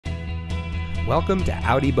Welcome to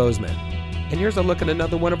Audi Bozeman, and here's a look at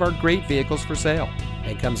another one of our great vehicles for sale.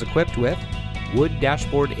 It comes equipped with wood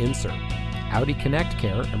dashboard insert, Audi Connect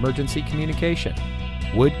Care emergency communication,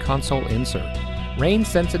 wood console insert, rain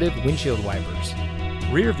sensitive windshield wipers,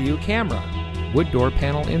 rear view camera, wood door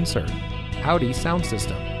panel insert, Audi sound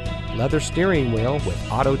system, leather steering wheel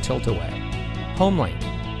with auto tilt-away, HomeLink,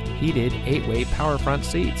 heated 8-way power front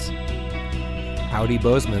seats. Audi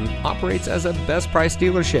Bozeman operates as a best price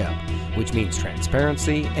dealership, which means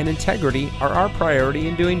transparency and integrity are our priority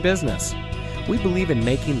in doing business. We believe in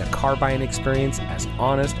making the car buying experience as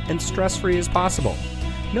honest and stress-free as possible.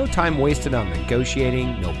 No time wasted on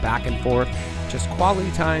negotiating, no back and forth, just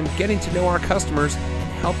quality time getting to know our customers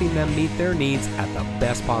and helping them meet their needs at the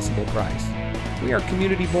best possible price. We are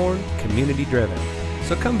community born, community driven.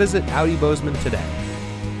 So come visit Audi Bozeman today.